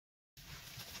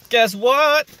Guess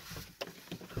what?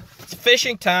 It's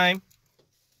fishing time.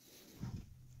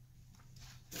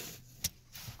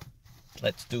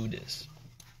 Let's do this.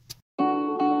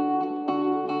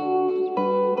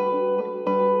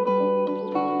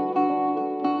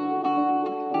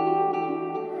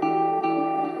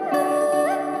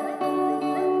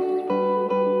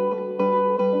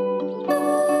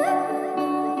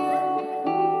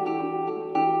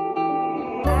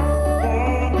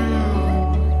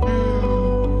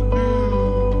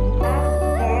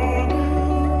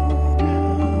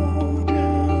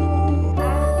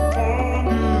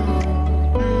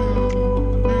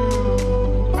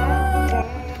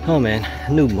 Oh man,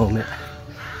 new moment.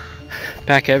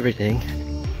 Pack everything.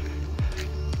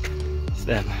 It's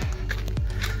them.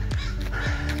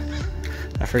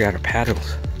 I forgot our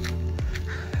paddles.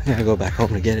 I gotta go back home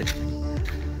to get it.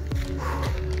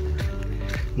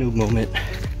 New moment.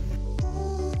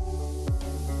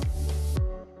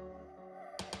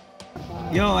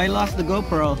 Yo, I lost the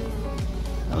GoPro.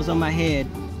 That was on my head.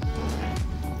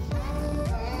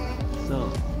 So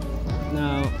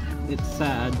now it's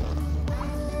sad.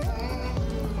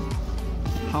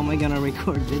 How am I gonna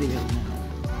record video now?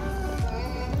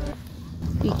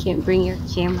 You can't bring your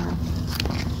camera.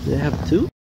 Do they have two?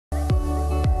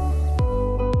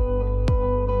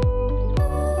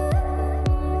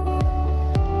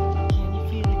 Can you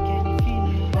feel it? Can you feel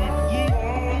it?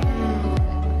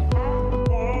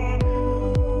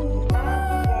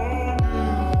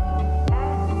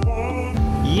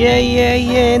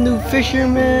 Yeah. New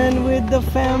fisherman with the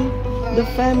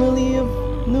family of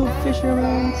new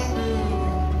fishermen.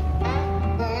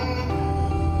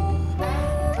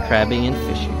 Crabbing and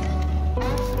fishing.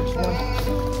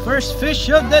 First fish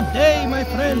of the day, my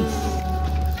friends.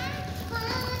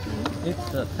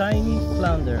 It's a tiny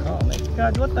flounder. Oh my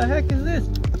god, what the heck is this?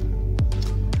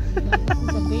 It's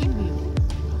a baby.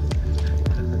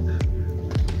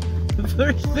 The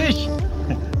first fish.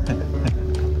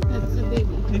 It's a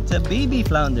baby. It's a baby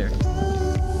flounder.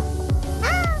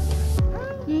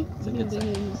 It's a good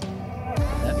size.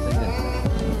 That's a good size.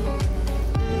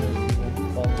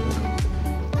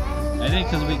 I think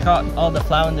because we caught all the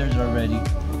flounders already.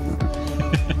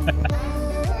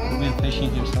 We've been fishing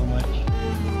here so much.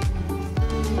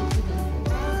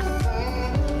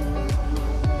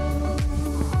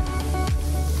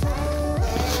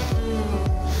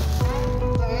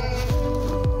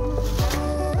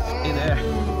 Hey there.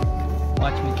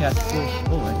 Watch me catch fish.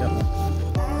 Oh, I got one.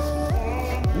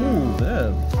 Ooh,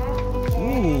 Bev.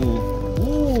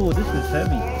 Ooh, this is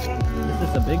heavy. This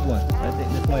is a big one. I think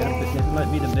this might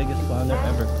be the biggest flounder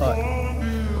ever caught.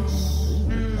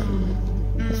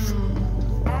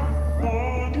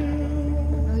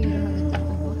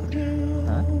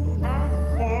 Huh?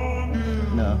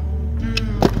 No.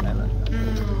 I love them.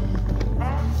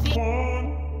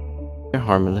 They're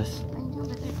harmless.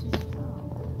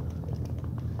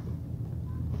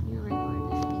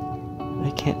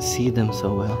 I can't see them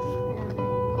so well.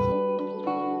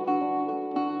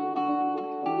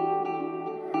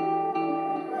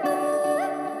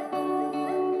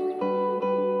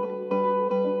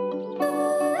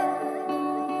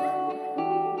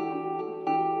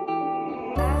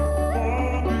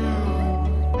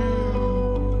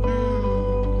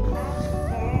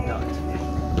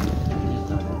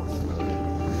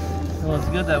 Well, it's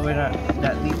good that we're not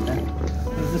that deep then,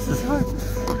 because this is hard.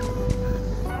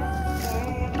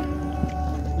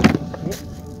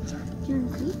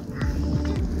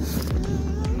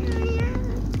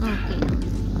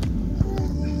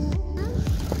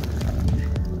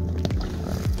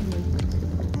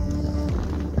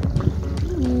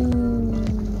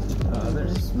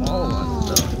 There's small ones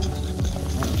though.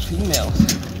 Females.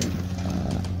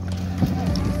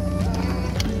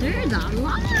 There's a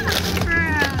lot of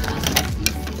crabs.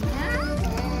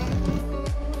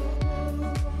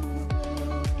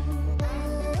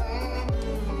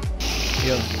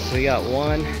 Yo, we got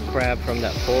one crab from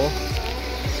that pool.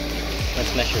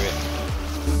 Let's measure it.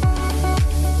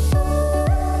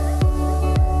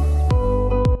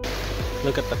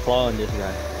 Look at the claw on this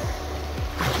guy.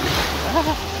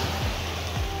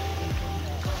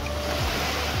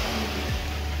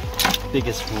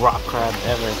 Biggest rock crab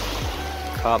ever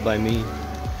caught by me.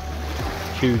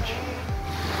 Huge.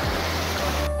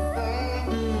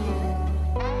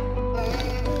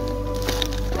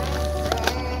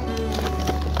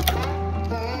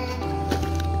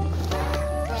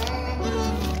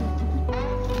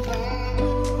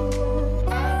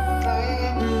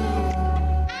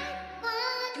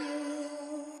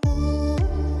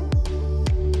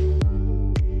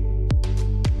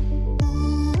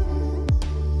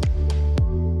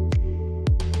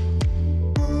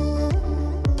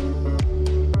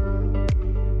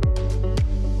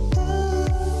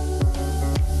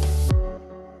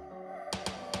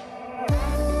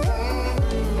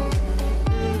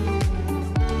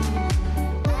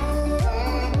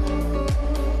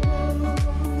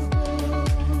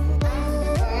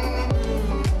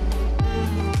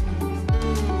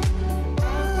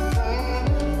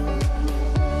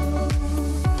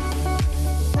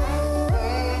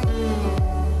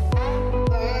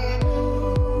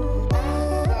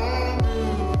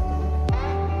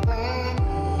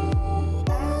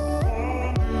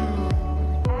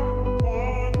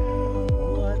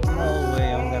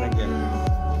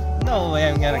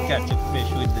 learning how to catch a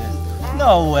fish with this.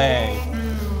 No way.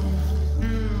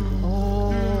 Oh,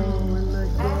 let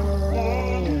go.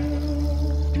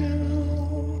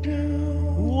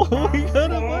 Whoa, he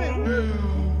got a bite.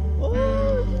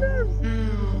 Oh,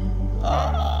 snap.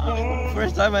 Ah,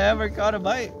 first time I ever caught a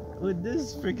bite with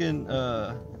this freaking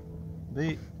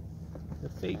bait. The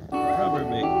fake rubber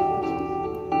bait.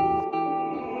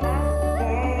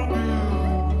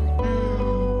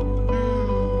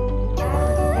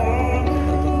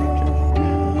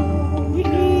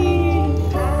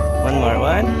 One more.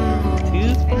 1,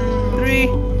 2, 3.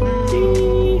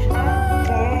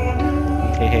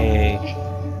 Hey.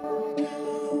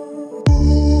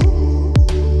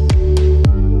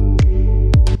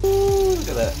 Look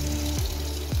at that.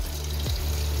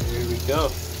 Here we go.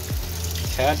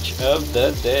 Catch of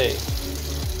the day.